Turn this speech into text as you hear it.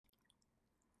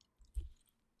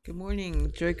Good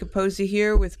morning. Joy Capozzi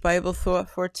here with Bible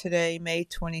Thought for today, May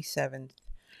 27th.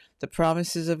 The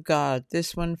Promises of God.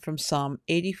 This one from Psalm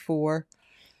 84,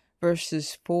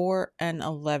 verses 4 and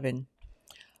 11.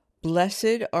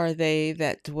 Blessed are they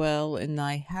that dwell in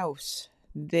thy house.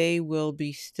 They will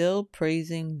be still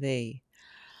praising thee.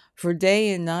 For day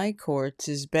in thy courts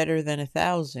is better than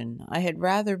 1,000. I had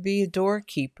rather be a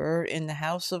doorkeeper in the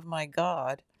house of my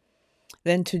God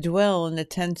than to dwell in the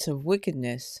tents of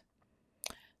wickedness.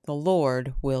 The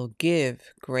Lord will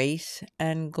give grace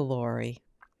and glory.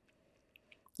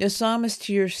 The psalmist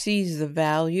here sees the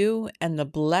value and the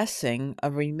blessing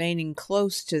of remaining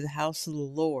close to the house of the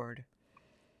Lord.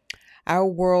 Our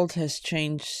world has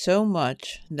changed so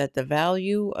much that the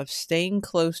value of staying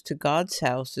close to God's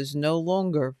house is no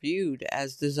longer viewed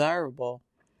as desirable.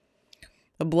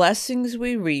 The blessings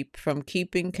we reap from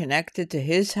keeping connected to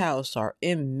His house are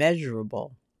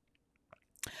immeasurable.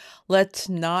 Let's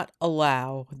not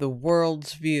allow the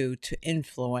world's view to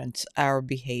influence our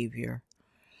behavior.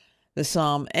 The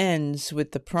psalm ends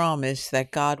with the promise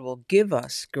that God will give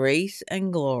us grace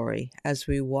and glory as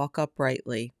we walk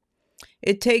uprightly.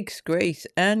 It takes grace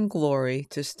and glory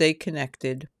to stay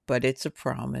connected, but it's a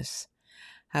promise.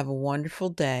 Have a wonderful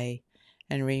day,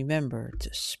 and remember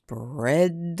to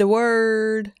spread the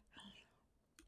word.